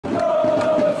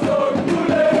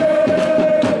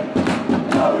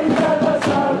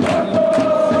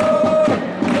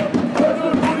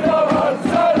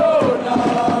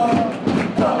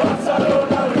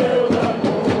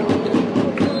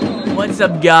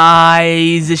What's up,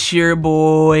 guys? It's your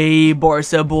boy,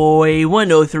 Barca Boy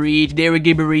 103. Today we're going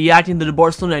to be reacting to the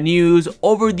Barcelona news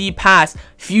over the past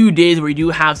few days, where we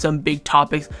do have some big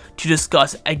topics to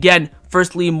discuss. Again,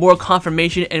 firstly, more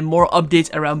confirmation and more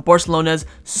updates around Barcelona's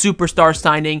superstar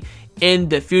signing in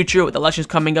the future, with elections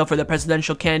coming up for the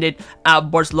presidential candidate at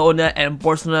Barcelona, and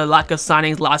Barcelona lack of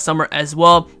signings last summer as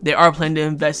well. They are planning to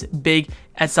invest big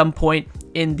at some point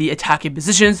in the attacking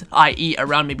positions, i.e.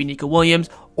 around maybe Nico Williams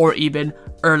or even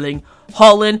Erling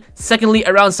Haaland. Secondly,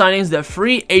 around signings, the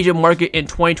free agent market in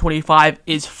 2025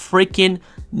 is freaking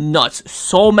nuts.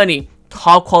 So many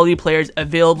top quality players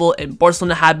available, and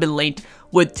Barcelona have been linked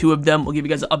with two of them. We'll give you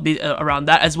guys an update around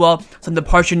that as well. Some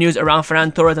departure news around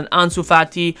Ferran Torres and Ansu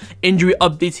Fati. Injury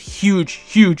updates,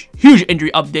 huge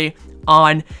injury update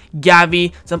on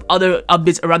Gavi. Some other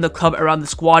updates around the club, around the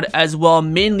squad as well,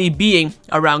 mainly being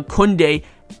around Kounde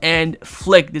and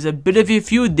Flick. There's a bit of a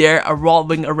feud there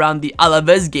revolving around the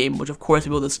Alaves game, which of course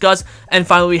we will discuss. And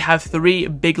finally, we have three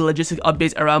big logistic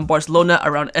updates around Barcelona,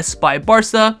 around Espai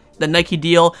Barça, the Nike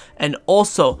deal, and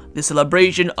also the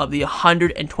celebration of the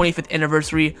 125th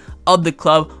anniversary of the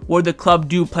club, where the club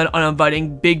do plan on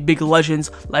inviting big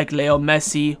legends like Leo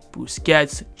Messi,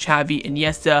 Busquets, Xavi,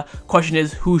 Iniesta. Question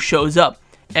is, who shows up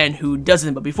and who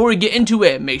doesn't? But before we get into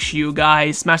it, make sure you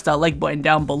guys smash that like button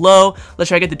down below. Let's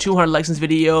try to get to 200 likes in this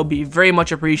video. Be very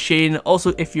much appreciated.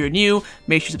 Also, if you're new,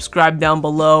 make sure you subscribe down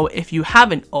below if you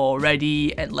haven't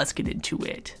already, and let's get into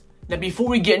it. Now, before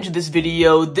we get into this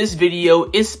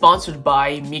video is sponsored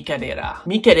by Mi Carrera.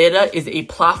 Mi Carrera is a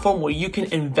platform where you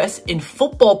can invest in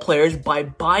football players by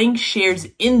buying shares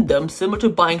in them, similar to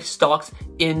buying stocks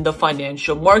in the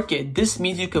financial market. This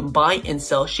means you can buy and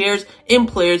sell shares in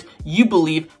players you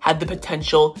believe have the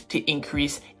potential to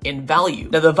increase in value.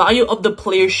 Now, the value of the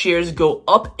player's shares go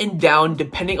up and down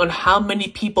depending on how many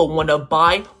people want to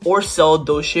buy or sell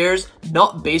those shares,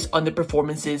 not based on the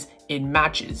performances in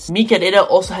matches. Mi Carrera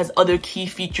also has other key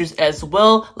features as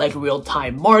well, like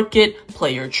real-time market,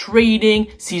 player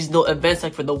trading, seasonal events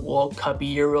like for the World Cup,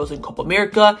 Euros, and Copa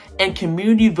America, and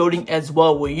community voting as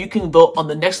well, where you can vote on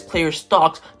the next player's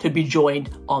stocks to be joined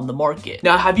on the market.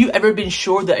 Now, have you ever been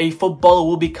sure that a footballer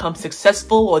will become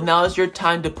successful? Well, now is your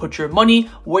time to put your money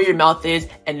where your mouth is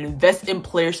and invest in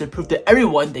players to prove to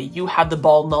everyone that you have the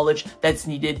ball knowledge that's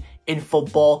needed in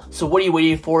football. So what are you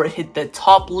waiting for? Hit the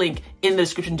top link in the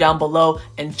description down below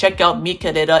and check out Mi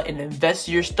Carrera and invest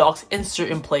your stocks in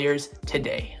certain players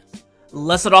today.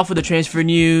 Let's start off with the transfer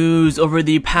news over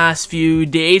the past few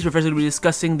days. We're first going to be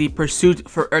discussing the pursuit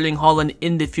for Erling Haaland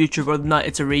in the future, whether or not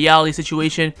it's a reality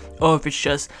situation or if it's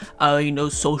just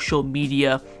social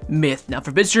media myth. Now,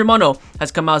 Fabrizio Romano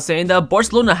has come out saying that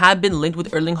Barcelona have been linked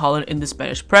with Erling Haaland in the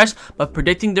Spanish press, but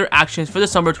predicting their actions for the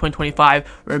summer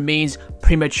 2025 remains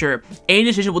premature. Any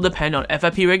decision will depend on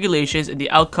FIP regulations and the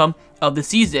outcome of the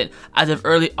season. As of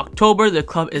early October, the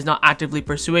club is not actively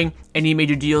pursuing any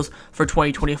major deals for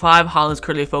 2025. Haaland is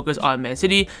currently focused on Man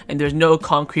City, and there's no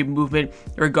concrete movement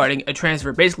regarding a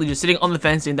transfer. Basically, just sitting on the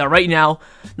fence saying that right now,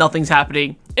 nothing's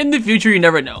happening. In the future, you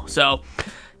never know. So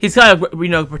he's kind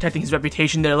of, protecting his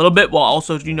reputation there a little bit, while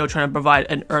also, trying to provide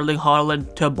an Erling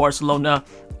Haaland to Barcelona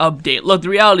update. Look, the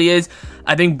reality is,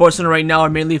 I think Barcelona right now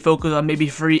are mainly focused on maybe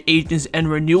free agents and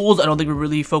renewals. I don't think we're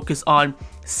really focused on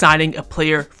signing a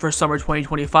player for summer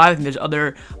 2025. I think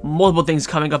there's multiple things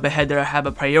coming up ahead that have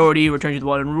a priority: returning to the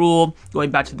one rule, going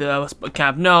back to the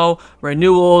Camp Nou,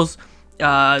 renewals,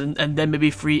 and then maybe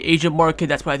free agent market.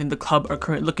 That's what I think the club are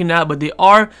currently looking at, but they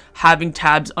are having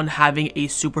tabs on having a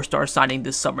superstar signing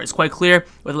this summer. It's quite clear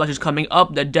with elections coming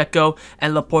up that Deco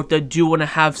and Laporta do want to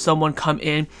have someone come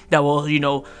in that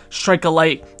will, strike a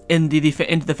light into the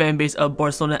fan base of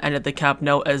Barcelona and at the Camp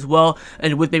Nou as well.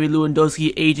 And with maybe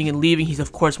Lewandowski aging and leaving, he's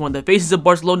of course one of the faces of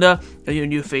Barcelona, and a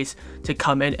new face to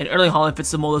come in. And Erling Haaland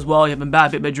fits the mold as well. You have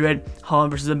Mbappe at Madrid, Haaland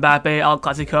versus Mbappe, El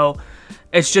Clasico.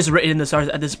 It's just written in the stars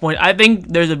at this point. I think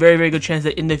there's a very good chance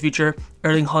that in the future,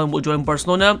 Erling Haaland will join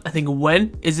Barcelona. I think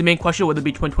when is the main question, whether it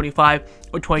be 2025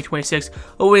 or 2026.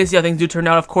 We'll wait and see how things do turn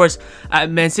out. Of course, at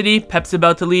Man City, Pep's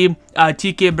about to leave.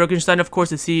 TK Birkenstein, of course,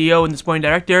 the CEO and the sporting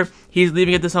director, he's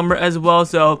leaving at the summer as well.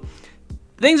 So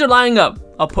things are lining up.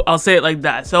 I'll say it like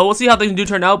that. So we'll see how things do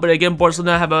turn out. But again,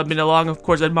 Barcelona have been a long, of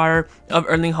course, admirer of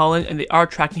Erling Haaland, and they are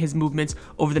tracking his movements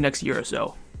over the next year or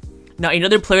so. Now,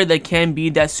 another player that can be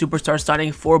that superstar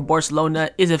signing for Barcelona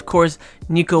is, of course,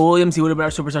 Nico Williams. He would have been our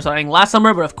superstar signing last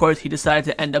summer, but of course, he decided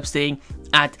to end up staying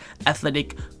at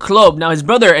Athletic Club. Now, his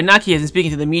brother, Inaki, has been speaking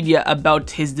to the media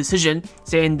about his decision,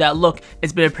 saying that, look,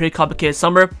 it's been a pretty complicated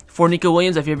summer for Nico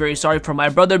Williams. I feel very sorry for my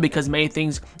brother because many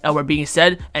things were being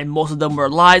said, and most of them were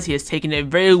lies. He has taken it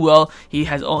very well.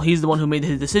 He's the one who made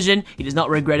his decision. He does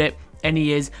not regret it and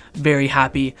he is very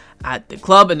happy at the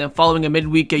club. And then following a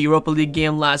midweek Europa League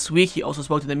game last week, he also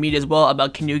spoke to the media as well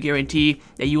about, can you guarantee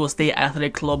that you will stay at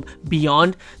Athletic Club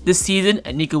beyond this season?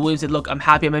 And Nico Williams said, look, I'm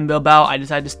happy I'm in Bilbao. I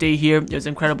decided to stay here. It was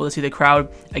incredible to see the crowd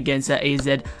against AZ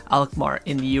Alkmaar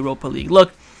in the Europa League.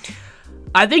 Look,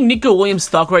 I think Nico Williams'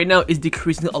 stock right now is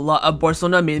decreasing a lot at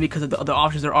Barcelona, mainly because of the other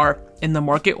options there are in the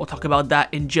market. We'll talk about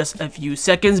that in just a few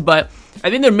seconds, but I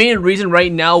think the main reason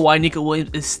right now why Nico Williams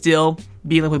is still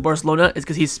being linked with Barcelona is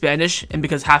because he's Spanish and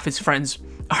because half his friends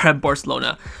are at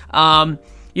Barcelona.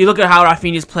 You look at how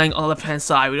Rafinha is playing on the left-hand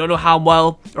side. We don't know how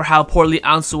well or how poorly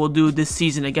Ansu will do this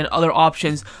season. Again, other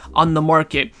options on the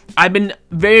market. I've been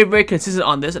very, very consistent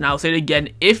on this, and I'll say it again.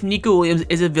 If Nico Williams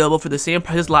is available for the same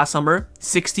price as last summer,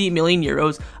 60 million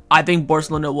euros, I think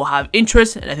Barcelona will have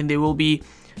interest, and I think they will be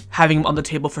having him on the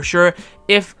table for sure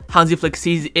if Hansi Flick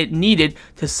sees it needed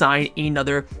to sign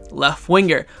another left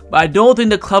winger. But I don't think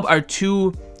the club are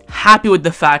too happy with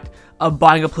the fact of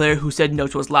buying a player who said no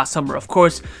to us last summer. Of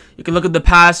course, you can look at the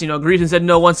past. Griezmann said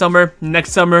no one summer.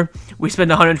 Next summer, we spent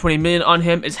 120 million on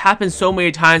him. It's happened so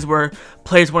many times where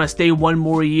players want to stay one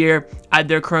more year at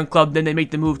their current club, then they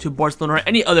make the move to Barcelona or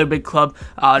any other big club,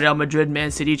 Real Madrid, Man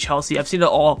City, Chelsea. I've seen it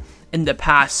all in the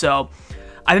past, so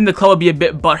I think the club will be a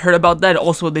bit butthurt about that.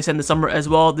 Also, they said in the summer as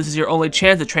well, this is your only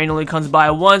chance. The train only comes by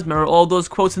once. Remember all those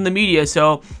quotes in the media.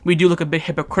 So we do look a bit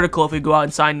hypocritical if we go out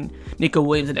and sign Nico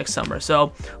Williams the next summer.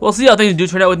 So we'll see how things do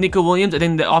turn out with Nico Williams. I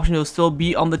think the option will still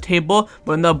be on the table,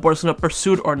 but whether Barcelona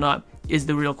pursued or not is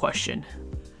the real question.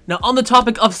 Now, on the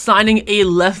topic of signing a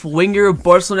left winger,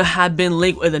 Barcelona have been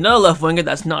linked with another left winger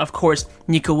that's not, of course,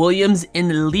 Nico Williams,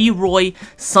 in Leroy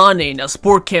Sané. Now,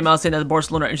 Sport came out saying that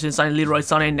Barcelona are interested in signing Leroy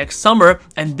Sané next summer,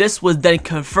 and this was then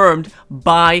confirmed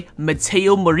by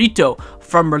Mateo Morito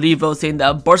from Relevo, saying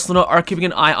that Barcelona are keeping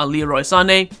an eye on Leroy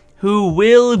Sané, who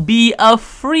will be a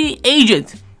free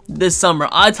agent this summer.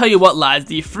 I'll tell you what, lads,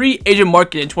 the free agent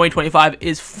market in 2025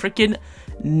 is freaking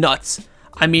nuts.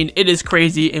 I mean, it is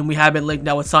crazy, and we have been linked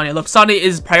now with Sané. Look, Sané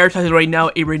is prioritizing right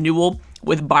now a renewal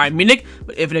with Bayern Munich,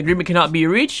 but if an agreement cannot be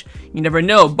reached, you never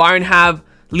know. Bayern have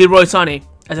Leroy Sané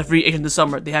as a free agent this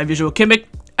summer. They have Joshua Kimmich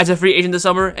as a free agent this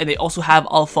summer, and they also have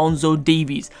Alphonso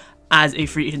Davies as a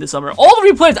free agent this summer. All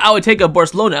three players I would take at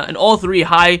Barcelona, and all three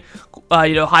high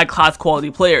class quality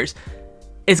players.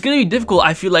 It's going to be difficult,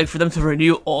 I feel like, for them to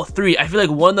renew all three. I feel like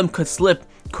one of them could slip.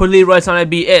 Could Leroy Sané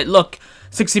be it? Look,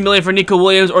 60 million for Nico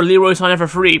Williams or Leroy Sané for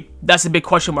free? That's a big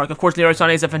question mark. Of course, Leroy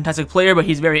Sané is a fantastic player, but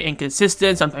he's very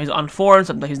inconsistent. Sometimes he's on form,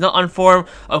 sometimes he's not on form.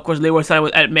 Of course, Leroy Sané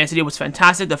at Man City was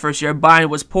fantastic. The first year at Bayern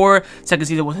was poor. Second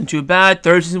season wasn't too bad.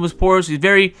 Third season was poor, so he's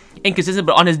very inconsistent,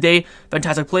 but on his day,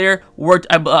 fantastic player. Worked,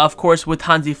 of course, with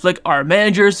Hansi Flick, our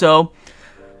manager, so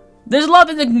there's a lot of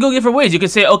things that can go different ways. You can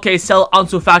say, okay, sell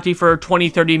Ansu Fati for 20,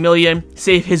 30 million,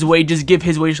 save his wages, give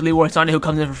his wages to Leroy Sané, who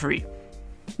comes in for free.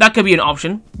 That could be an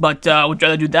option, but would you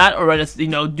rather do that or rather,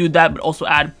 do that but also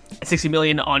add 60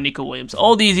 million on Nico Williams?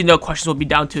 All these, questions will be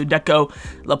down to Deco,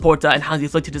 Laporta, and Hansi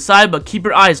Flick to decide, but keep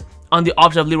your eyes on the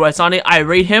option of Leroy Sané. I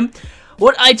rate him.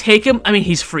 Would I take him? I mean,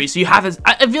 he's free, so you have his.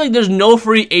 I feel like there's no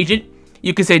free agent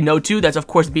you can say no to. That's, of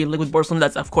course, being linked with Barcelona.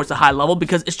 That's, of course, a high level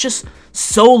because it's just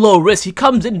so low risk. He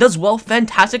comes in, does well,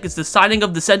 fantastic. It's the signing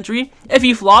of the century. If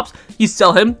he flops, you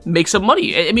sell him, make some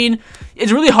money. I mean,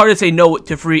 it's really hard to say no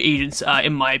to free agents,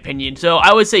 in my opinion. So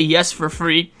I would say yes for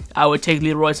free. I would take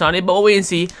Leroy Sané, but we'll wait and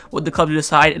see what the club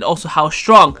decide and also how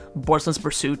strong Barcelona's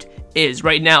pursuit is.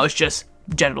 Right now, it's just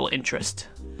general interest.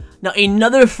 Now,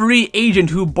 another free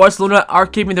agent who Barcelona are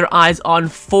keeping their eyes on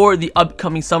for the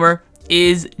upcoming summer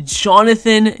is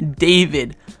Jonathan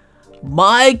David,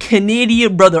 my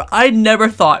Canadian brother. I never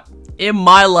thought in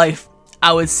my life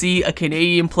I would see a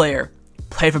Canadian player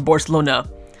play for Barcelona.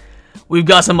 We've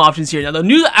got some options here. Now, the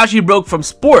news actually broke from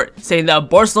Sport saying that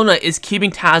Barcelona is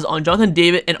keeping tabs on Jonathan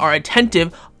David and are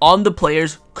attentive on the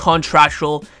player's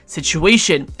contractual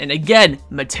situation. And again,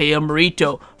 Mateo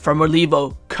Morito from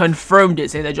Relevo confirmed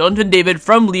it, saying that Jonathan David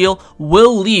from Lille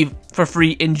will leave for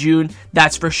free in June.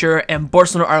 That's for sure. And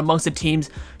Barcelona are amongst the teams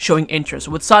showing interest.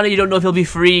 With Sané, you don't know if he'll be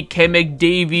free. Kimmich,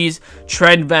 Davies,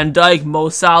 Trent, Van Dijk, Mo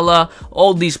Salah,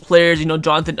 all these players.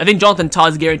 Jonathan. I think Jonathan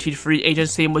Todd is guaranteed free agent.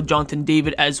 Same with Jonathan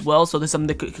David as well. So this is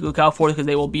something to look out for because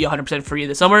they will be 100% free in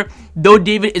the summer. Though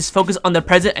David is focused on the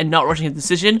present and not rushing his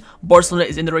decision, Barcelona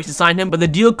is in the race to sign him, but the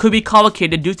deal could be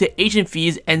complicated due to agent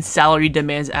fees and salary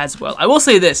demands as well. I will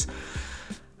say this.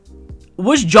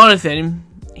 With Jonathan,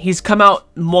 he's come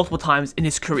out multiple times in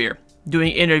his career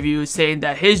doing interviews saying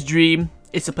that his dream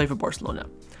is to play for Barcelona.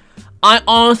 I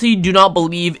honestly do not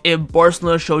believe if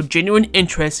Barcelona showed genuine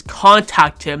interest,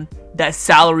 contact him, that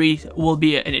salary will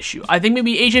be an issue. I think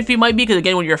maybe agent fee might be, because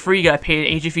again, when you're free, you gotta pay an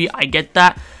agent fee. I get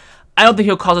that. I don't think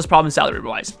he'll cause us problems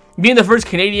salary-wise. Being the first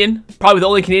Canadian, probably the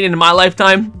only Canadian in my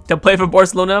lifetime to play for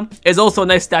Barcelona, is also a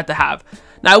nice stat to have.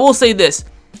 Now, I will say this.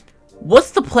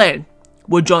 What's the plan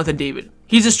with Jonathan David?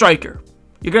 He's a striker.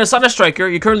 You're going to sign a striker.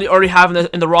 You currently already have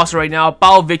in the roster right now,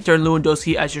 Pau, Victor, and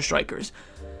Lewandowski as your strikers.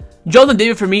 Jonathan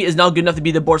David, for me, is not good enough to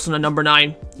be the Barcelona number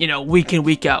 9, week in,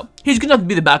 week out. He's good enough to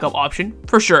be the backup option,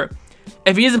 for sure.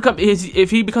 If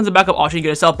he becomes a backup option, you're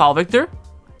going to sell Pau Victor.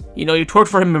 You torch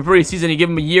for him in pre-season, you give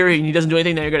him a year, and he doesn't do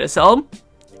anything, then you're going to sell him.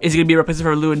 Is he going to be a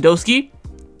replacement for Lewandowski?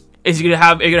 You're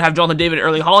going to have Jonathan David and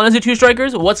Erling Haaland as your 2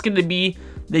 strikers? What's going to be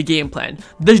the game plan?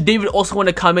 Does David also want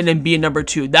to come in and be a number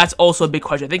 2? That's also a big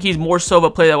question. I think he's more so of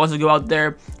a player that wants to go out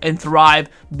there and thrive,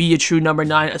 be a true number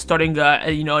 9, starting at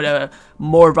a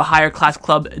more of a higher class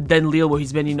club than Lille, where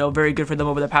he's been very good for them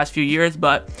over the past few years.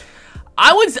 But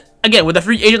I would, again, with a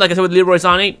free agent, like I said with Leroy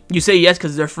Sané, you say yes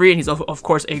because they're free, and he's of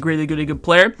course a really good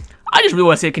player. I just really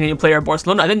want to see a Canadian player at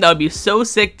Barcelona. I think that would be so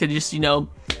sick to just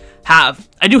have.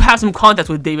 I do have some contacts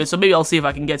with David, so maybe I'll see if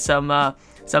I can get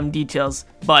some details,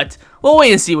 but we'll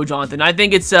wait and see with Jonathan. I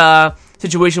think it's a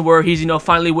situation where he's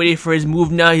finally waiting for his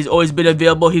move now. He's always been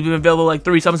available. He's been available like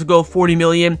 3 summers ago, 40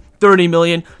 million, 30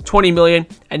 million, 20 million,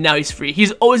 and now he's free.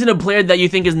 He's always been a player that you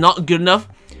think is not good enough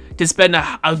to spend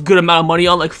a good amount of money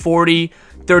on, like 40,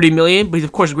 30 million, but he's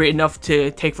of course great enough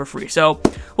to take for free. So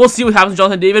we'll see what happens with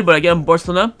Jonathan David, but again,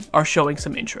 Barcelona are showing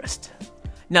some interest.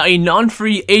 Now, a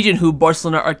non-free agent who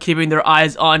Barcelona are keeping their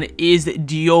eyes on is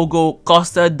Diogo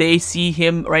Costa. They see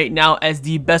him right now as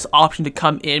the best option to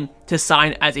come in to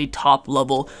sign as a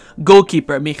top-level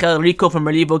goalkeeper. Michael Rico from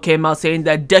Relevo came out saying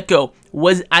that Deco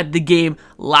was at the game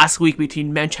last week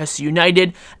between Manchester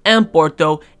United and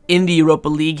Porto in the Europa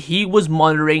League. He was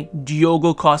monitoring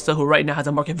Diogo Costa, who right now has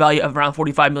a market value of around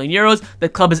 45 million euros. The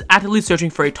club is actively searching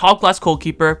for a top-class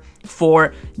goalkeeper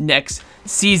for next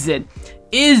season.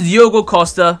 Is Diogo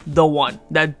Costa the one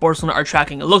that Barcelona are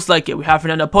tracking? It looks like it. We have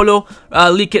Fernando Polo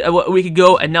leak it a week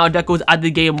ago, and now Deco's at the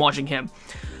game watching him.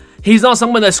 He's not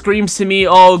someone that screams to me,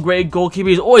 oh, great goalkeeper.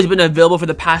 He's always been available for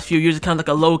the past few years. It's kind of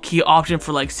like a low-key option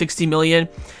for like 60 million.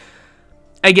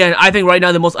 Again, I think right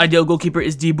now the most ideal goalkeeper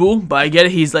is Dibu, but I get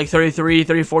it. He's like 33,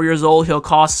 34 years old. He'll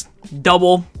cost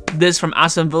double this from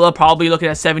Aston Villa. Probably looking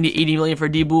at 70, 80 million for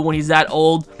Dibu when he's that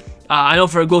old. I know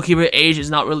for a goalkeeper, age is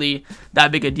not really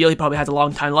that big a deal. He probably has a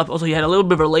long time left. Also, he had a little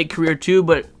bit of a late career too,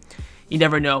 but you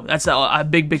never know. That's a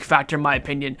big factor in my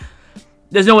opinion.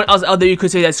 There's no one else out there you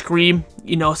could say that scream,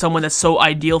 someone that's so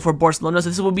ideal for Barcelona. So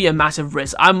this will be a massive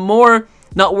risk. I'm more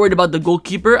not worried about the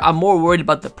goalkeeper. I'm more worried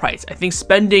about the price. I think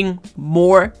spending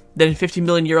more than 50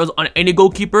 million euros on any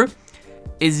goalkeeper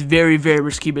is very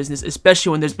risky business,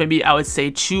 especially when there's maybe, I would say,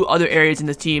 2 other areas in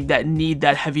the team that need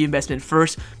that heavy investment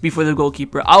first before the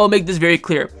goalkeeper. I will make this very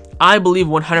clear. I believe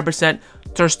 100%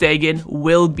 Ter Stegen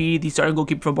will be the starting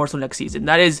goalkeeper for Barcelona next season.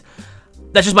 That's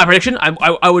just my prediction.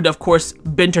 I would, of course,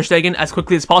 bin Ter Stegen as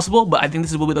quickly as possible, but I think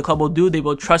this is what the club will do. They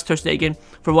will trust Ter Stegen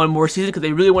for one more season because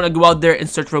they really want to go out there and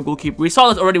search for a goalkeeper. We saw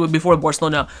this already before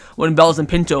Barcelona when Bells and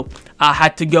Pinto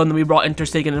had to go, and then we brought in Ter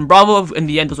Stegen and Bravo. In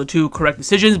the end, those were 2 correct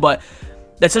decisions, but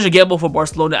that's such a gamble for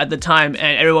Barcelona at the time,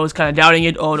 and everyone was kind of doubting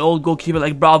it. Oh, an old goalkeeper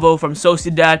like Bravo from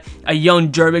Sociedad, a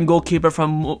young German goalkeeper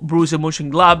from Borussia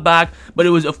Mönchengladbach, but it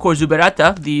was, of course,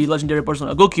 Zuberata, the legendary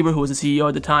Barcelona goalkeeper, who was the CEO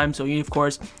at the time. So, of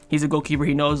course, he's a goalkeeper.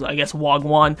 He knows, I guess,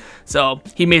 Wagwan. So,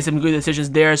 he made some good decisions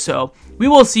there. So, we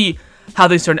will see how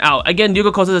things turn out. Again,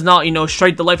 Diogo Costa does not,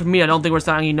 strike the light for me. I don't think we're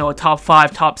signing, a top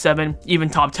 5, top 7, even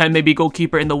top 10, maybe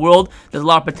goalkeeper in the world. There's a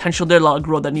lot of potential there, a lot of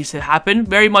growth that needs to happen.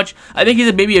 Very much, I think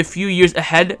he's maybe a few years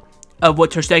ahead of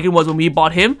what Ter Stegen was when we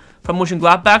bought him from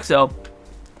Mönchengladbach. So,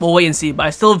 we'll wait and see. But I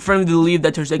still firmly believe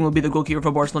that Ter Stegen will be the goalkeeper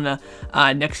for Barcelona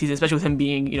next season, especially with him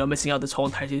being, missing out this whole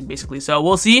entire season, basically. So,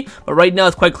 we'll see. But right now,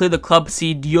 it's quite clear the club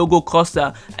see Diogo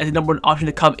Costa as the number 1 option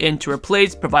to come in to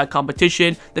replace, provide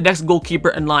competition, the next goalkeeper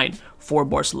in line for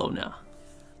Barcelona.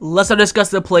 Let's now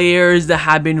discuss the players that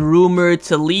have been rumored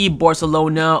to leave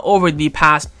Barcelona over the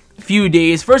past few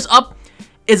days. First up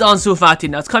is Ansu Fati.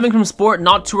 Now, it's coming from Sport,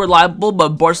 not too reliable,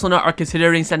 but Barcelona are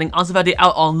considering sending Ansu Fati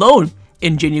out on loan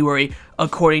in January,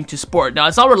 according to Sport. Now,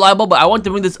 it's not reliable, but I want to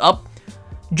bring this up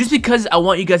just because I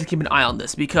want you guys to keep an eye on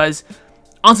this, because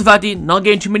Ansu Fati not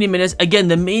getting too many minutes. Again,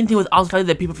 the main thing with Ansu Fati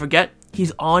that people forget,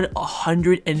 he's on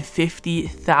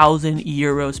 150,000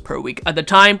 euros per week. At the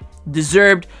time,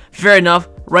 deserved, fair enough.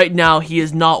 Right now, he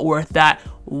is not worth that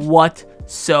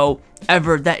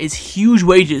whatsoever. That is huge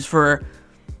wages for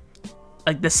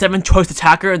like the 7th choice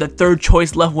attacker, the 3rd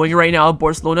choice left winger right now at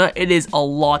Barcelona. It is a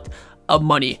lot of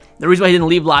money. The reason why he didn't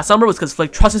leave last summer was because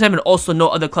Flick trusted him, and also no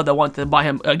other club that wanted to buy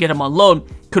him, get him on loan,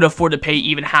 could afford to pay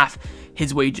even half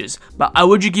his wages. But I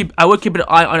would keep an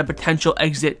eye on a potential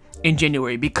exit in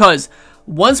January, because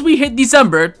once we hit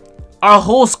December, our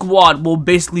whole squad will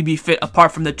basically be fit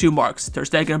apart from the two marks, Ter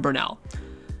Stegen and Bernal.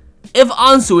 If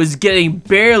Ansu is getting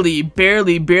barely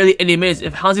any minutes,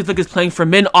 if Hansi Flick is playing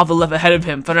Firmin off the left ahead of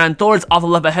him, Ferran Torres off the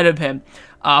left ahead of him,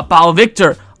 Pau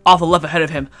Victor off the left ahead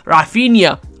of him,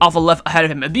 Rafinha off the left ahead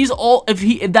of him, if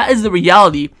that is the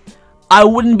reality, I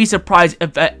wouldn't be surprised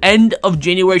if at end of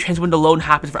January transfer window loan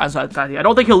happens for Ansu Fati. I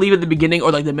don't think he'll leave at the beginning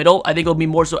or like the middle. I think it'll be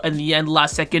more so in the end,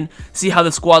 last second, see how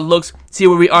the squad looks, see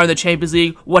where we are in the Champions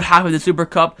League, what happened in the Super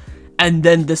Cup, and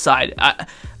then decide.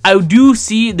 I do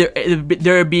see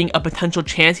there being a potential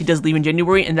chance he does leave in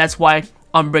January, and that's why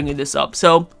I'm bringing this up.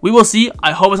 So we will see.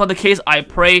 I hope it's not the case. I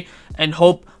pray and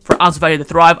hope for Ansu Fati to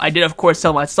thrive. I did, of course,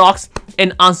 sell my stocks in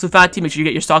Ansu Fati. Make sure you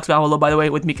get your stocks down below, by the way,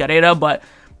 with Mi Carrera, but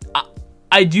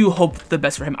I do hope the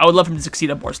best for him. I would love him to succeed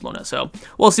at Barcelona. So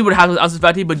we'll see what happens with Ansu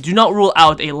Fati, but do not rule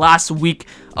out a last week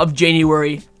of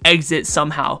January exit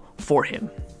somehow for him.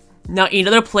 Now,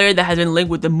 another player that has been linked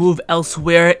with the move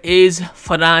elsewhere is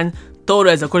Ferran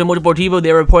Torres. According to Deportivo,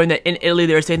 they're reporting that in Italy,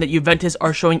 they're saying that Juventus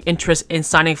are showing interest in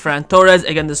signing Ferran Torres.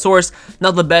 Again, the source,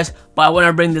 not the best, but I want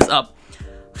to bring this up.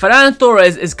 Ferran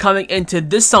Torres is coming into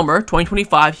this summer,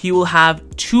 2025. He will have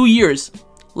 2 years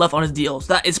left on his deal.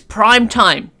 So that is prime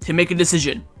time to make a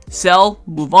decision. Sell,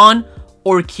 move on,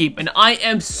 or keep. And I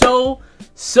am so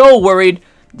worried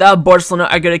that Barcelona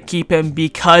are going to keep him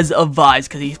because of vibes.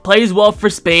 Because he plays well for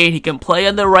Spain. He can play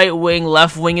on the right wing,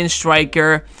 left wing, and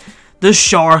striker. The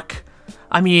Shark.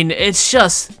 I mean, it's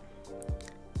just...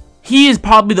 he is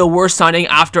probably the worst signing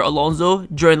after Alonso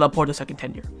during Laporta's second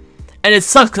tenure. And it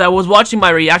sucks because I was watching my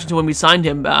reaction to when we signed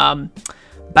him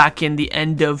back in the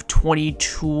end of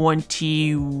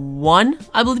 2021,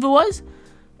 I believe it was.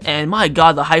 And my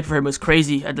god, the hype for him was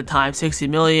crazy at the time. 60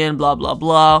 million, blah, blah,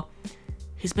 blah.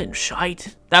 He's been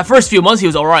shite. That first few months he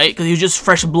was alright because he was just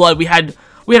fresh blood. We had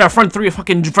our front three of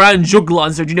fucking Fran Jugla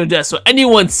and Sergio Dest. So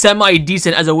anyone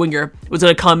semi-decent as a winger was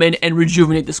going to come in and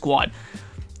rejuvenate the squad.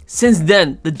 Since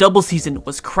then, the double season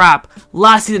was crap.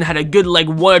 Last season had a good like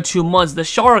 1 or 2 months. The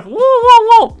Shark,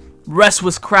 whoa. Rest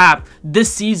was crap.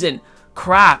 This season,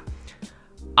 crap.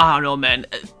 I don't know, man.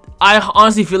 I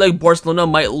honestly feel like Barcelona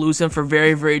might lose him for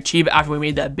very cheap after we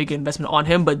made that big investment on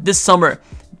him. But this summer,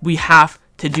 we have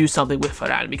to do something with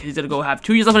Ferran because he's going to go have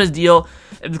 2 years left on his deal.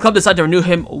 If the club decides to renew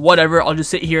him, whatever. I'll just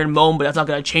sit here and moan, but that's not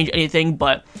going to change anything.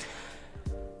 But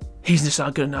he's just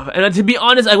not good enough. And to be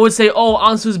honest, I would say, oh,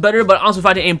 Ansu's better, but Ansu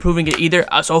Fati ain't proving it either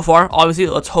so far. Obviously,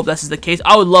 let's hope this is the case.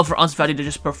 I would love for Ansu Fati to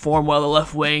just perform well on the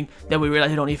left wing. Then we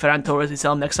realize we don't need Ferran Torres. They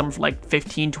sell him next summer for like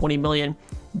 15, 20 million.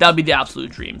 That would be the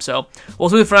absolute dream. So we'll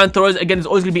see with Ferran Torres. Again, there's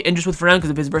always going to be interest with Ferran because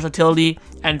of his versatility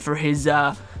and for his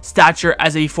stature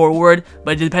as a forward.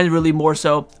 But it depends really more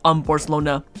so on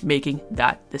Barcelona making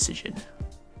that decision.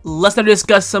 Let's now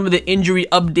discuss some of the injury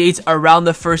updates around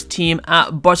the first team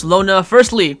at Barcelona.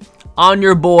 Firstly, on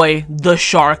your boy, the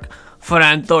Shark,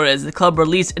 Ferran Torres. The club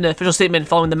released an official statement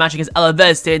following the match against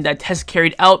Alaves, stating that tests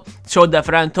carried out showed that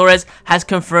Ferran Torres has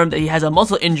confirmed that he has a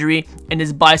muscle injury in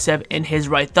his bicep in his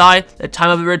right thigh. The time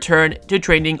of the return to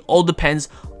training all depends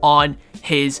on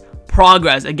his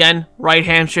progress. Again, right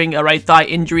hamstring, a right thigh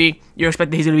injury. You're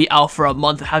expecting he's going to be out for a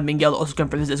month. Have Miguel also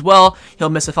confirmed this as well. He'll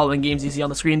miss the following games you see on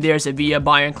the screen there: Sevilla,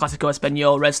 Bayern, Clásico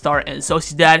Español, Red Star, and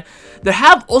Sociedad. There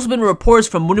have also been reports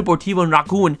from Mundo Deportivo and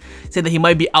Raccoon saying that he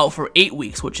might be out for 8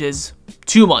 weeks, which is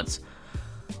 2 months.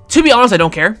 To be honest, I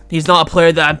don't care. He's not a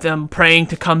player that I'm praying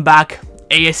to come back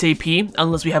ASAP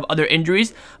unless we have other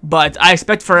injuries, but I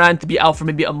expect Ferran to be out for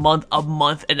maybe a month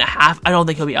and a half. I don't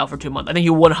think he'll be out for 2 months. I think he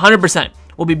 100%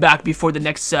 will be back before the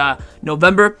next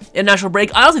November international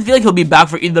break. I also feel like he'll be back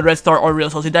for either the Red Star or Real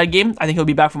Sociedad game. I think he'll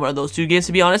be back from one of those 2 games,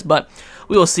 to be honest, but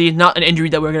we will see. Not an injury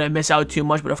that we're going to miss out too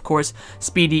much, but of course,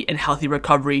 speedy and healthy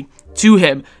recovery to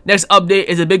him. Next update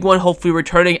is a big one, hopefully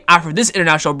returning after this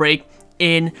international break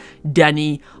in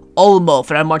Dani Olmo.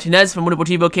 Ferran Martinez from Mundo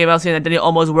Deportivo came out saying that Dani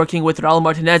Olmo is working with Raul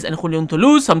Martinez and Julian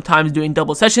Toulouse, sometimes doing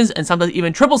double sessions and sometimes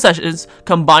even triple sessions,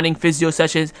 combining physio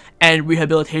sessions and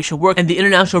rehabilitation work. And the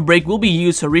international break will be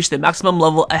used to reach the maximum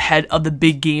level ahead of the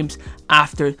big games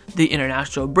after the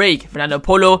international break. Fernando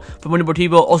Polo from Mundo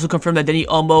Deportivo also confirmed that Dani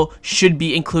Olmo should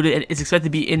be included and is expected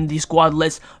to be in the squad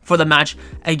list for the match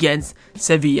against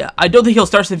Sevilla. I don't think he'll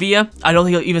start Sevilla. I don't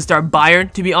think he'll even start Bayern,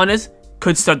 to be honest.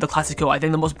 Could start the Clásico. I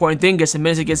think the most important thing, get some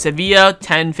minutes against Sevilla,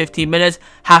 10-15 minutes,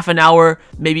 half an hour,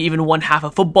 maybe even one half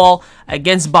of football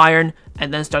against Bayern,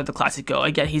 and then start the Clásico.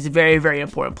 Again, he's a very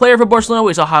important player for Barcelona.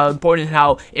 We saw how important and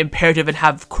how imperative and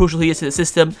how crucial he is to the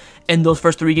system in those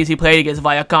first 3 games he played against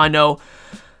Valladolid,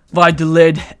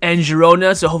 and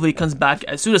Girona. So hopefully he comes back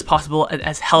as soon as possible and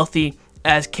as healthy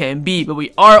as can be. But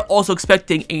we are also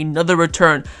expecting another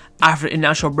return after the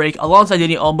international break alongside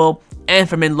Dani Olmo and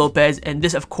Fermin Lopez. And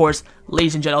this, of course,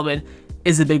 ladies and gentlemen,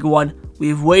 is a big one.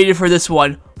 We've waited for this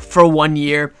one for 1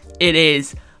 year. It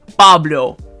is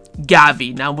Pablo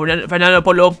Gavi. Now, Fernando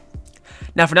Polo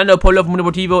from Mundo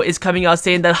Deportivo is coming out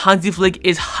saying that Hansi Flick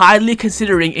is highly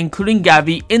considering including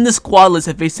Gavi in the squad list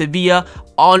to face Sevilla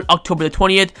on October the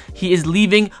 20th. He is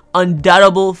leaving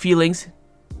undoubtable feelings.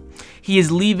 He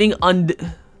is leaving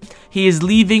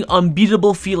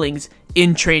unbeatable feelings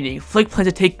in training. Flick plans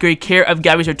to take great care of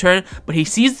Gavi's return, but he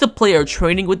sees the player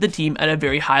training with the team at a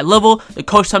very high level. The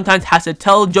coach sometimes has to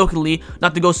tell jokingly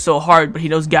not to go so hard, but he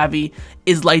knows Gavi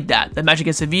is like that. The match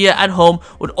against Sevilla at home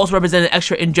would also represent an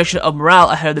extra injection of morale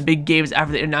ahead of the big games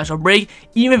after the international break.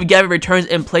 Even if Gavi returns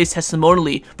and plays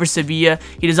testimonially for Sevilla,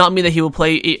 he does not mean that he will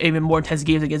play even more intense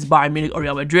games against Bayern Munich or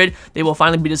Real Madrid. They will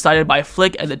finally be decided by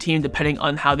Flick and the team depending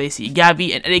on how they see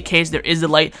Gavi. In any case, there is the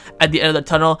light at the end of the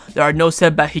tunnel. There are no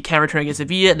setbacks. He can return against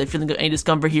Sevilla. The feeling of any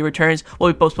discomfort he returns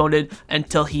will be postponed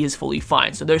until he is fully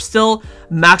fine. So there's still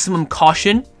maximum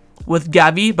caution with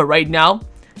Gavi, but right now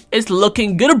it's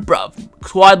looking good, bruv.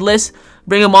 Squad list,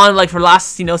 bring him on like for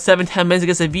last 7-10 minutes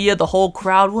against Sevilla. The whole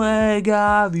crowd, way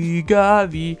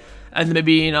Gavi, and then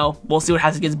maybe we'll see what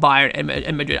happens against Bayern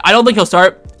and Madrid. I don't think he'll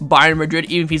start Bayern and Madrid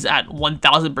even if he's at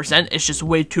 1000%. It's just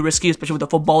way too risky, especially with a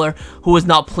footballer who has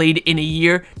not played in a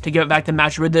year, to get back to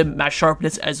match rhythm, match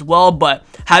sharpness as well. But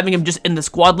having him just in the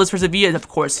squad list for Sevilla is of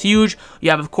course huge. You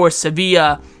have of course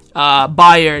Sevilla,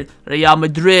 Bayern, Real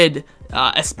Madrid,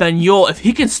 Espanyol. If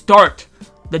he can start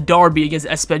the derby against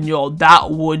Espanyol, that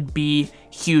would be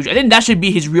huge. I think that should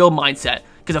be his real mindset.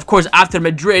 Because, of course, after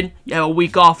Madrid, you have a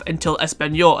week off until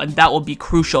Espanyol, and that will be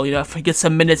crucial. If he gets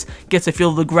some minutes, gets to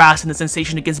feel the grass and the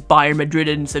sensation against Bayern, Madrid,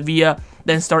 and Sevilla,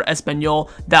 then start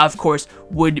Espanyol, that, of course,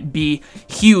 would be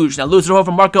huge. Now, Luis Rojo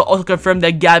from Marca also confirmed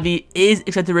that Gavi is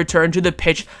expected to return to the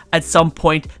pitch at some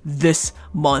point this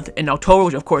month in October,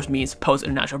 which, of course, means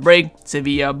post-international break.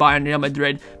 Sevilla, Bayern, Real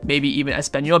Madrid, maybe even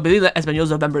Espanyol. I believe that Espanyol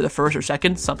is November the 1st or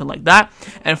 2nd, something like that.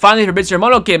 And finally, Fabrizio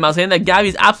Romano came out saying that Gavi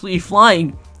is absolutely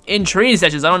flying in training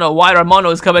sessions. I don't know why Romano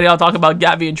is coming out talking about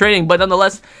Gavi in training, but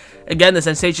nonetheless, again, the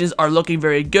sensations are looking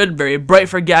very good, very bright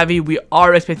for Gavi. We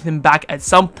are expecting him back at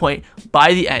some point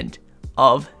by the end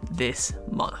of this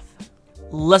month.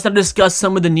 Let's now discuss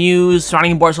some of the news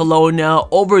surrounding Barcelona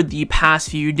over the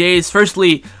past few days.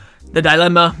 Firstly, the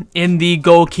dilemma in the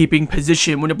goalkeeping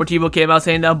position. Mundo Deportivo came out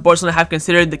saying that Barcelona have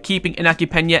considered the keeping Iñaki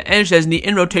Peña and Szczesny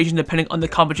in rotation depending on the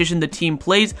competition the team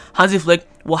plays. Hansi Flick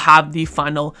will have the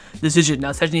final decision.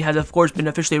 Now, Szczesny has of course been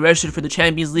officially registered for the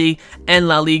Champions League and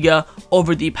La Liga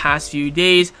over the past few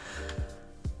days.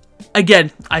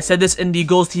 Again, I said this in the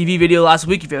Goals TV video last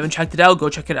week. If you haven't checked it out, go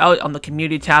check it out on the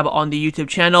community tab on the YouTube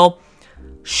channel.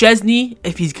 Szczesny,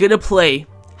 if he's gonna play,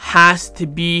 has to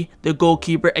be the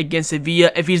goalkeeper against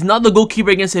Sevilla. If he's not the goalkeeper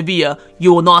against Sevilla,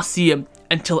 you will not see him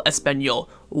until Espanyol.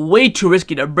 Way too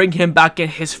risky to bring him back in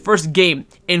his first game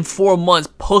in 4 months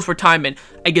post-retirement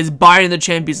against Bayern in the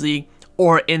Champions League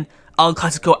or in El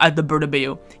Clasico at the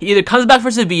Bernabeu. He either comes back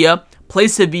for Sevilla,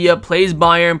 plays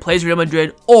Bayern, plays Real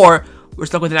Madrid, or we're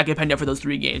stuck with Iñaki Peña for those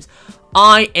 3 games.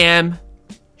 I am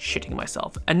shitting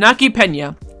myself. Iñaki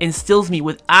Peña instills me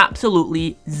with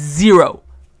absolutely zero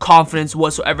confidence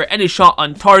whatsoever. Any shot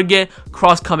on target,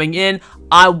 cross coming in,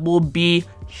 I will be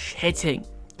shitting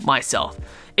myself.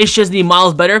 Is Szczesny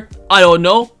miles better? I don't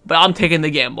know, but I'm taking the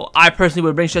gamble. I personally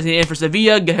would bring Szczesny in for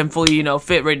Sevilla, get him fully,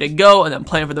 fit, ready to go, and then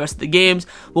play him for the rest of the games.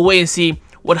 We'll wait and see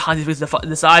what Hansi Flick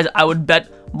decides. I would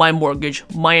bet my mortgage,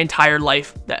 my entire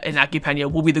life, that Iñaki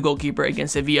Peña will be the goalkeeper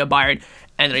against Sevilla, Bayern,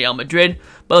 and Real Madrid.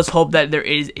 But let's hope that there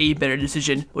is a better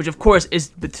decision, which of course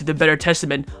is to the better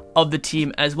testament of the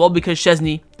team as well, because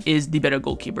Szczesny is the better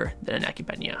goalkeeper than Iñaki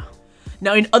Peña.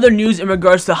 Now, in other news in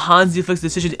regards to Hansi Flick's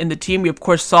decision in the team, we of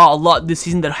course saw a lot this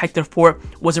season that Hector Fort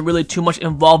wasn't really too much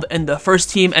involved in the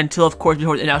first team until, of course,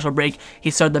 before the international break,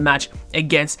 he started the match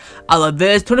against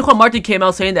Alaves. Toni Martin came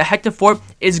out saying that Hector Fort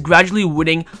is gradually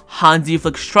winning Hansi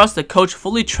Flick's trust. The coach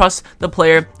fully trusts the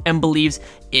player and believes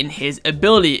in his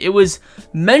ability. It was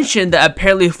mentioned that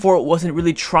apparently Fort wasn't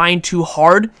really trying too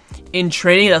hard in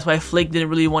training. That's why Flick didn't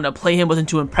really want to play him, wasn't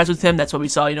too impressed with him. That's why we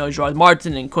saw, Gerard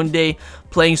Martin and Kounde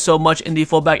playing so much in the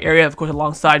fullback area, of course,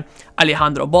 alongside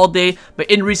Alejandro Balde.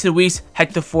 But in recent weeks,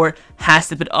 Hector Fort has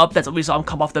stepped it up. That's why we saw him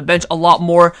come off the bench a lot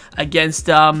more against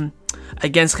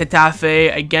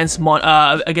Getafe, against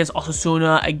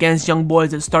Osasuna, against Young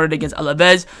Boys that started against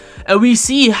Alaves. And we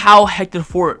see how Hector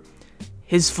Fort,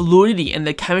 his fluidity and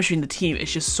the chemistry in the team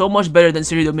is just so much better than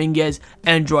Sergio Dominguez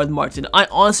and Gerard Martin. I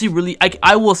honestly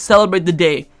I will celebrate the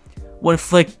day when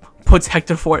Flick puts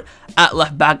Hector Fort at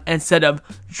left back instead of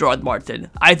Gerard Martin.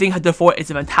 I think Hector Fort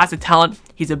is a fantastic talent.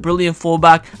 He's a brilliant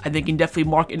fullback. I think he can definitely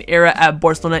mark an era at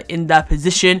Barcelona in that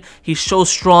position. He's so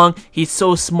strong. He's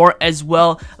so smart as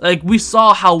well. Like, we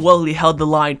saw how well he held the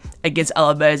line against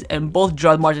Alaves, and both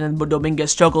Gerard Martin and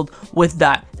Dominguez struggled with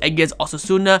that against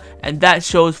Osasuna, and that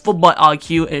shows football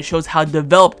IQ, and it shows how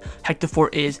developed Hector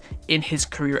Fort is in his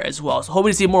career as well. So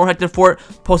hoping to see more Hector Fort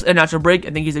post international break.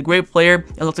 I think he's a great player.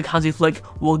 It looks like Hansi Flick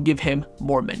will give him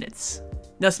more minutes.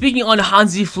 Now, speaking on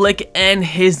Hansi Flick and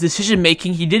his decision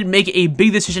making, he did make a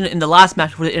big decision in the last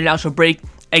match for the international break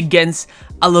against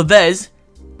Alaves.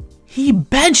 He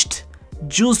benched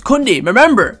Jules Kounde.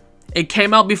 Remember, it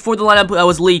came out before the lineup that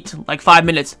was leaked, like 5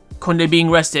 minutes. Kounde being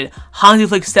rested. Hansi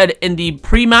Flick said in the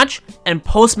pre-match and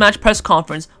post-match press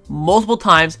conference multiple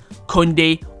times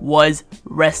Kounde was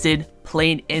rested,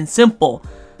 plain and simple.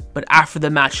 But after the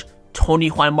match, Tony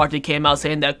Juan Marte came out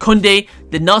saying that Kounde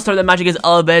did not start the match against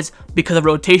Alaves because of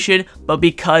rotation, but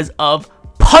because of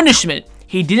punishment.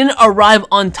 He didn't arrive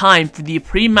on time for the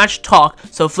pre-match talk,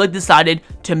 so Flick decided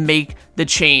to make the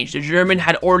change. The German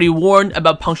had already warned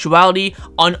about punctuality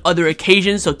on other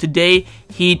occasions, so today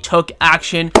he took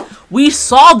action. We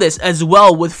saw this as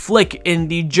well with Flick in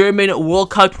the German World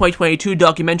Cup 2022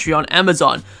 documentary on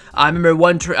Amazon. I remember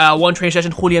one training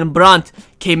session, Julian Brandt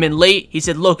came in late. He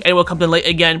said, look, anyone comes in late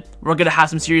again, we're going to have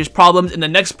some serious problems. In the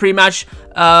next pre-match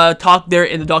talk there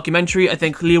in the documentary, I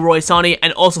think Leroy Sané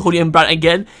and also Julian Brandt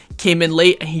again came in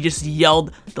late, and he just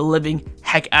yelled the living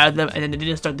heck out of them, and then they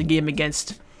didn't start the game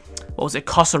against, what was it,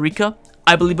 Costa Rica,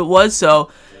 I believe it was.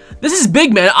 So this is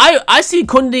big, man. I see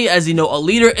Kounde as, you know, a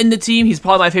leader in the team. He's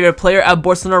probably my favorite player at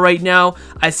Barcelona right now.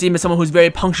 I see him as someone who's very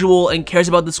punctual and cares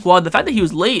about the squad. The fact that he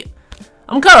was late,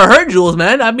 I'm kind of hurt, Jules,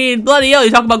 man. I mean, bloody hell,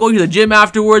 you talk about going to the gym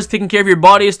afterwards, taking care of your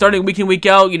body, starting week in, week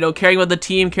out, you know, caring about the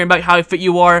team, caring about how fit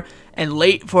you are, and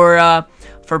late for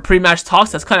pre-match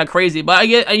talks. That's kind of crazy. But I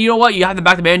get, and you know what, you have to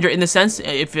back the manager in the sense.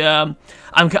 If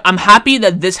I'm happy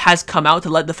that this has come out to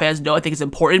let the fans know. I think it's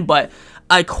important, but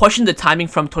I question the timing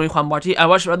from Tony Juan Marte. I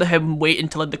would rather have him wait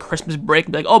until like the Christmas break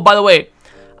and be like, oh, by the way,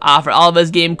 for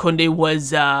Alaves game, Kounde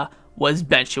was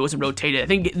benched. It wasn't rotated. I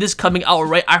think this coming out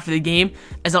right after the game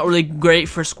is not really great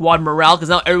for squad morale, because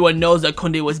now everyone knows that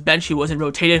Kounde was benched. He wasn't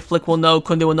rotated. Flick will know.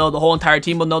 Kounde will know. The whole entire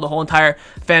team will know. The whole entire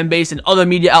fan base and other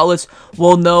media outlets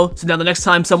will know. So now the next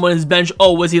time someone is benched,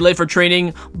 oh, was he late for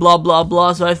training? Blah, blah,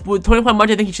 blah. So with Tony Juan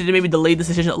Marte, I think he should have maybe delayed the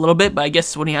decision a little bit, but I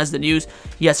guess when he has the news,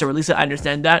 he has to release it. I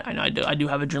understand that. I know I do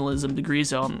have a journalism degree,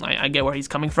 so I get where he's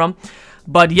coming from.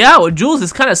 But yeah, with Jules,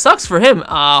 this kind of sucks for him.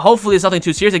 Hopefully it's nothing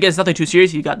too serious. Again, it's nothing too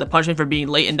serious. He got the punishment for being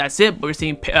late, and that's it. But we're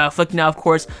seeing Flick now, of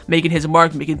course, making his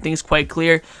mark, making things quite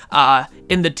clear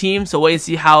in the team. So wait and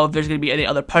see how, if there's going to be any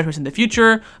other punishments in the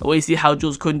future. Wait and see how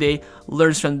Jules Kounde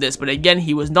learns from this. But again,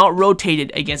 he was not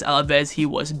rotated against Alaves. He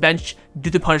was benched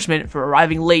due to punishment for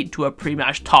arriving late to a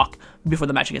pre-match talk before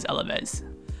the match against Alaves.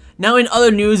 Now, in other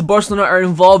news, Barcelona are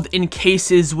involved in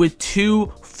cases with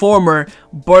two former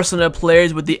Barcelona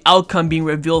players, with the outcome being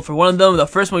revealed for one of them. The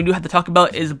first one we do have to talk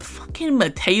about is fucking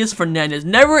Matheus Fernandes.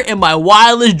 Never in my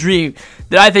wildest dream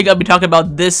did I think I'd be talking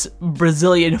about this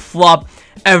Brazilian flop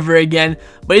ever again,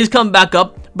 but he's come back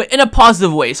up, but in a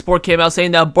positive way. Sport came out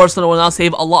saying that Barcelona will now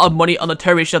save a lot of money on the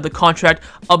termination of the contract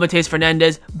of Matheus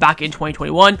Fernandes back in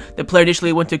 2021. The player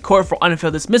initially went to court for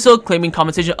unfair dismissal, claiming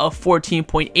compensation of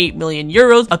 14.8 million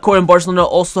euros. A court in Barcelona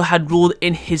also had ruled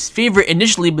in his favor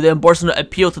initially, but then Barcelona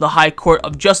appealed to the High Court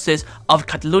of Justice of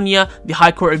Catalonia. The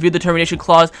High Court reviewed the termination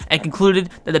clause and concluded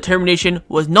that the termination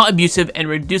was not abusive and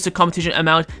reduced the compensation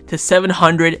amount to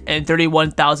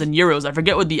 731,000 euros. I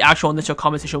forget what the actual initial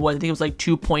compensation was. I think it was like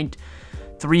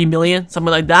 2.3 million,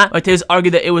 something like that. Matheus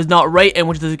argued that it was not right and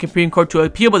went to the Supreme Court to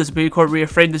appeal, but the Supreme Court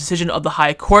reaffirmed the decision of the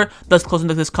High Court, thus closing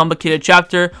this complicated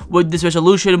chapter. With this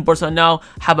resolution, Barcelona now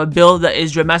have a bill that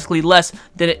is dramatically less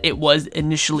than it was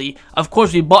initially. Of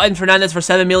course, we bought in Fernandes for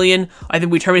 7 million. I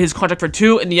think we terminated his contract for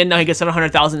 2. In the end, now he gets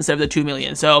 700,000 instead of the 2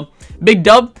 million. So, big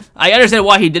dub. I understand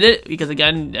why he did it, because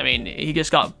again, I mean, he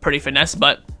just got pretty finesse,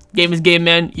 but game is game,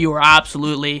 man. You are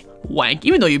absolutely wank,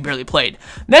 even though you barely played.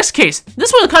 Next case.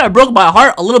 This one kind of broke my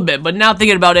heart a little bit, but now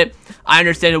thinking about it, I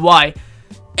understand why.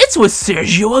 It's with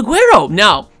Sergio Aguero.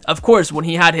 Now, of course, when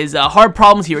he had his heart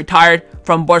problems, he retired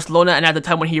from Barcelona, and at the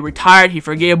time when he retired, he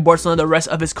forgave Barcelona the rest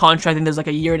of his contract. I think there's like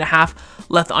a year and a half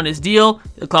left on his deal.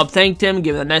 The club thanked him,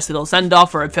 gave him a nice little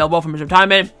send-off for a farewell from his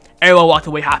retirement. Everyone walked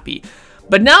away happy.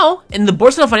 But now, in the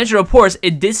Barcelona financial reports,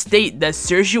 it did state that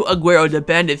Sergio Aguero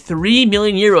demanded 3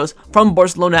 million euros from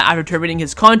Barcelona after terminating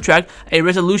his contract. A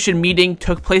resolution meeting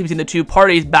took place between the two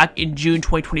parties back in June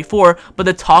 2024, but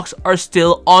the talks are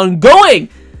still ongoing.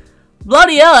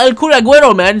 Bloody hell, El Kun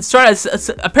Agüero, man.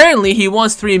 Apparently, he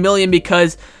wants $3 million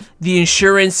because the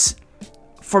insurance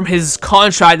from his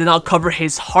contract did not cover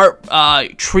his heart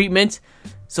treatment.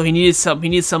 So he needed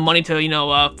some money to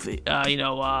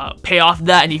pay off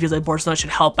that, and he feels like Barcelona should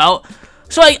help out.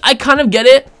 So I kind of get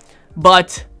it,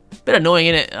 but a bit annoying,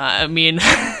 innit? I mean,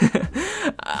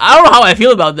 I don't know how I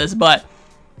feel about this, but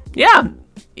yeah,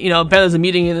 apparently there's a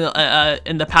meeting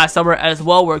in the past summer as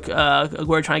well where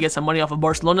we're trying to get some money off of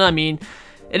Barcelona. I mean,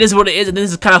 it is what it is, and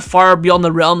this is kind of far beyond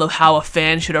the realm of how a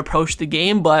fan should approach the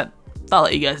game, but I'll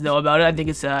let you guys know about it. I think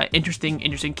it's an interesting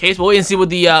case. We'll wait and see what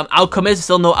the outcome is.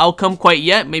 Still no outcome quite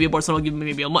yet. Maybe Barcelona will give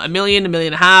maybe $1 million, $1.5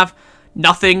 million,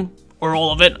 nothing, or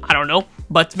all of it. I don't know.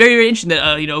 But very, very interesting that,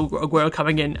 Agüero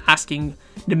coming in,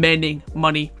 demanding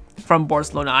money from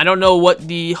Barcelona. I don't know what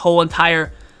the whole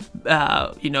entire,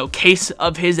 case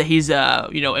of his that he's,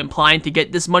 implying to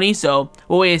get this money. So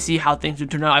we'll wait and see how things will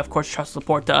turn out. I, of course, trust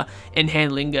Laporta in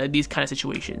handling these kind of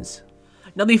situations.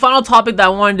 Now, the final topic that I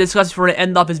wanted to discuss before I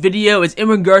end off this video is in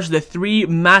regards to the 3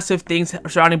 massive things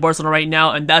surrounding Barcelona right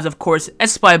now, and that's, of course,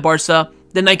 Espai Barça,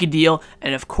 the Nike deal,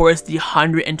 and, of course, the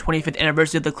 125th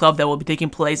anniversary of the club that will be taking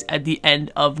place at the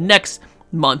end of next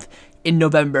month in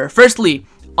November. Firstly,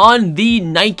 on the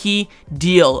Nike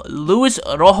deal, Luis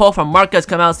Rojo from Marca has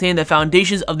come out saying the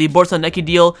foundations of the Barcelona Nike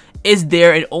deal is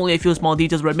there and only a few small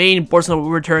details remain. Barcelona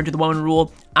will return to the 1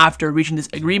 rule after reaching this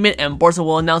agreement, and Barcelona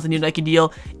will announce a new Nike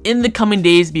deal in the coming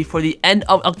days before the end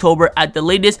of October at the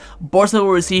latest. Barcelona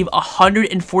will receive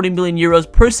 140 million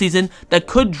euros per season that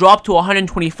could drop to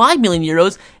 125 million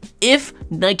euros if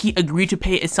Nike agree to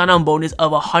pay a sign-on bonus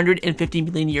of 150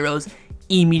 million euros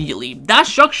immediately. That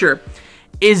structure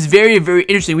is very, very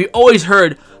interesting. We always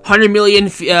heard 100 million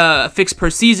fixed per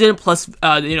season plus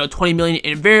 20 million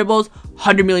in variables,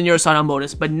 100 million euro sign-on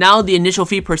bonus. But now the initial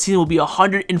fee per season will be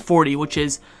 140, which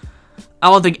is,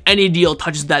 I don't think any deal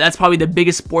touches that. That's probably the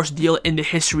biggest sports deal in the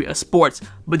history of sports.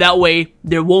 But that way,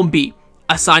 there won't be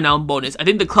a sign-on bonus. I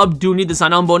think the club do need the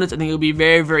sign-on bonus. I think it would be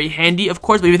very, very handy, of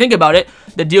course. But if you think about it,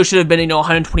 the deal should have been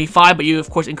 125, but you of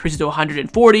course increase it to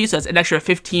 140, so that's an extra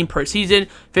 15 per season,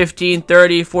 15,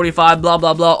 30, 45, blah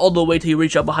blah blah, all the way till you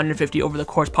reach up 150 over the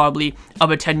course probably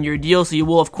of a 10-year deal. So you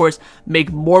will of course make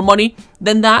more money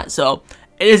than that. So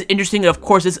it is interesting, and of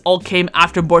course this all came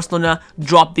after Barcelona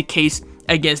dropped the case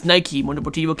against Nike. Mundo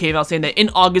Deportivo came out saying that in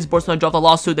August, Barcelona dropped a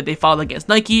lawsuit that they filed against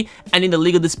Nike, and in the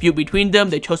legal dispute between them,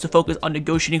 they chose to focus on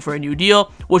negotiating for a new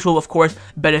deal, which will of course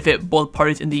benefit both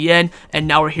parties in the end. And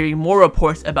now we're hearing more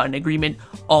reports about an agreement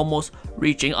almost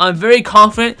reaching. I'm very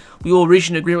confident we will reach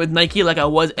an agreement with Nike like I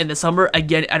was in the summer.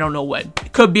 Again, I don't know when.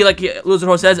 It could be like Luis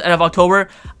Rojo says, end of October.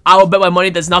 I will bet my money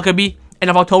that's not going to be end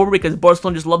of October because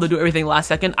Barcelona just love to do everything last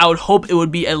second. I would hope it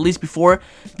would be at least before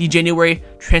the January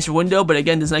transfer window. But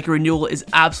again, this Nike renewal is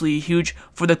absolutely huge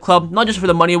for the club, not just for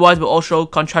the money wise, but also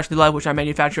contractually live, which I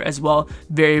manufacture as well.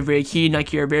 Very, very key.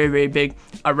 Nike are very, very big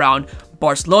around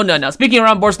Barcelona. Now, speaking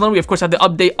around Barcelona, we of course have the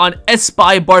update on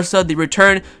Espai Barça, the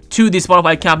return to the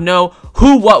Spotify Camp Nou.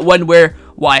 Who, what, when, where,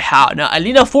 why, how. Now,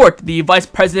 Alina Fort, the vice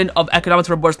president of economics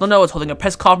for Barcelona, was holding a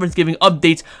press conference giving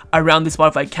updates around the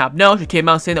Spotify Camp Nou. She came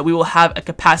out saying that we will have a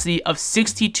capacity of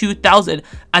 62,000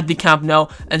 at the Camp Nou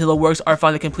until the works are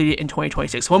finally completed in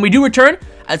 2026. When we do return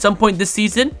at some point this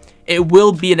season, it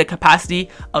will be in a capacity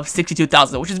of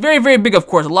 62,000, which is very, very big, of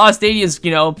course. A lot of stadiums,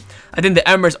 I think the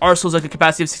Emirates Arsenal is like a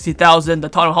capacity of 60,000. The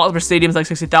Tottenham Hotspur Stadium is like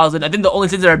 60,000. I think the only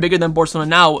cities that are bigger than Barcelona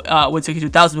now with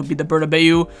 62,000 would be the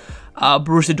Bernabeu,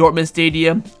 Borussia Dortmund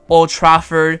Stadium, Old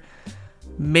Trafford,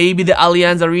 maybe the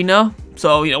Allianz Arena.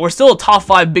 So, we're still a top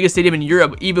 5 biggest stadium in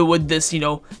Europe, even with this,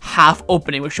 half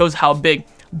opening, which shows how big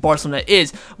Barcelona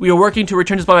is. We are working to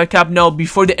return to Spotify Camp Nou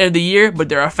before the end of the year, but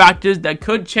there are factors that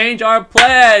could change our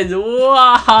plans.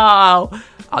 Wow!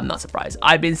 I'm not surprised.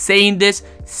 I've been saying this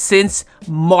since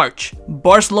March.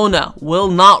 Barcelona will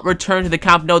not return to the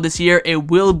Camp Nou this year. It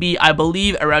will be, I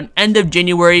believe, around end of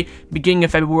January, beginning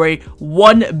of February.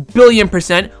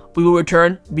 1,000,000,000% we will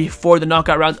return before the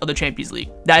knockout rounds of the Champions League.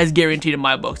 That is guaranteed in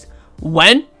my books.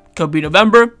 When? Could be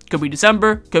November, could be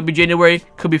December, could be January,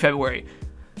 could be February.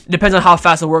 Depends on how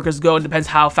fast the workers go, and depends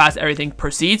how fast everything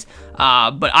proceeds.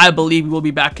 But I believe we will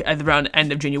be back at around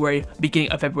end of January,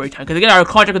 beginning of February time. Because again, our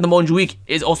contract with the Montjuic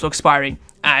is also expiring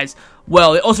as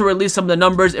well. They also released some of the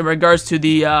numbers in regards to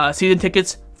the season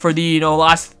tickets for the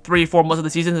last 3-4 months of the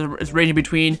season. It's ranging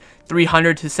between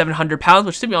 300 to 700 pounds,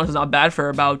 which to be honest is not bad for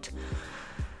about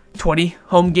 20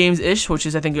 home games ish, which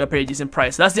is I think a pretty decent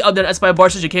price. So that's the update on Espai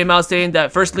Barça. She came out saying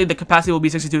that firstly the capacity will be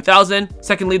 62,000.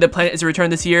 Secondly, the plan is to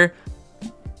return this year.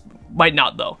 Might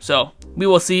not though, so we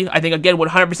will see. I think again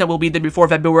 100% will be there before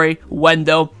February. When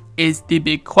though, is the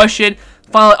big question.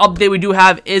 Final update we do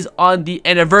have is on the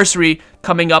anniversary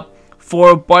coming up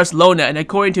for Barcelona, and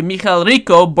according to Michael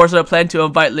Rico, Barcelona plan to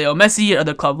invite Leo Messi and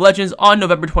other club legends on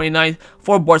November 29th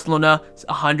for Barcelona's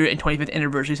 125th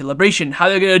anniversary celebration. How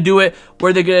they're gonna do it,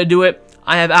 where they're gonna do it,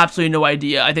 I have absolutely no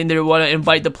idea. I think they want to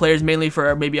invite the players mainly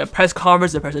for maybe a press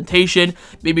conference, a presentation,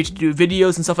 maybe to do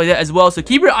videos and stuff like that as well. So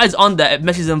keep your eyes on that. If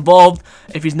Messi's involved,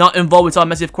 if he's not involved, we saw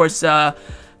Messi, of course,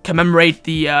 commemorate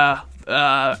the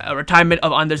retirement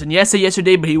of Andres Iniesta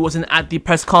yesterday, but he wasn't at the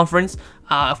press conference.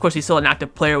 Of course, he's still an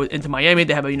active player with Inter Miami.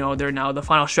 They have, they're now the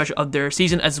final stretch of their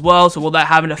season as well. So will that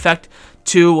have an effect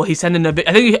to, will he send in a video?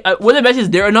 I think whether Messi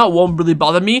is there or not won't really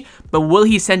bother me, but will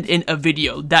he send in a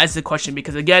video? That is the question,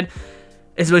 because again,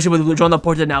 especially with Joan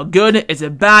Laporta now good. Is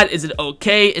it bad? Is it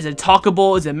okay? Is it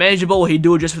talkable? Is it manageable? Will he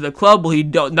do it just for the club? Will he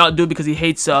not do it because he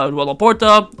hates Joan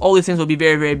Laporta? All these things will be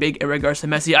very, very big in regards to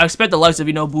Messi. I expect the likes of,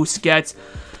 Busquets,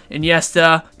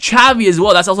 Iniesta, Xavi as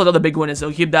well. That's also another big one,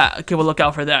 so keep a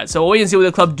lookout for that. So we'll wait and see what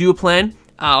the club do plan.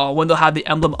 When they'll have the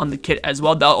emblem on the kit as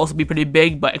well. That'll also be pretty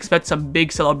big, but expect some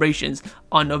big celebrations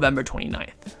on November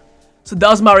 29th. So that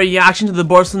was my reaction to the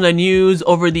Barcelona news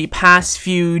over the past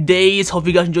few days. Hope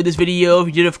you guys enjoyed this video. If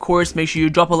you did, of course, make sure you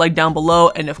drop a like down below,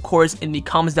 and of course in the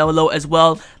comments down below as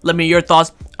well, let me know your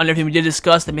thoughts on everything we did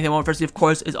discuss. The main thing I want firstly, of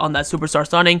course, is on that superstar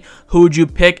signing. Who would you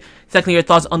pick? Secondly, your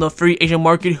thoughts on the free agent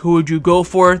market. Who would you go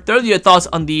for? Thirdly, your thoughts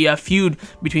on the feud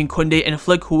between Kounde and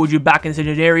Flick. Who would you back in this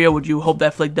scenario? Would you hope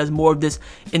that Flick does more of this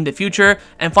in the future?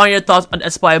 And finally, your thoughts on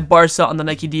Espai Barca, on the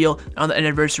Nike deal, and on the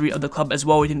anniversary of the club as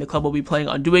well. What do you think the club will be planning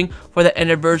on doing for the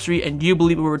anniversary? And do you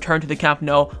believe it will return to the Camp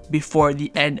Nou before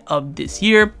the end of this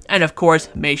year? And of course,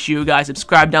 make sure you guys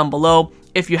subscribe down below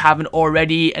if you haven't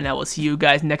already, and I will see you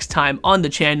guys next time on the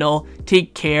channel.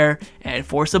 Take care, and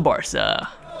Forza Barca.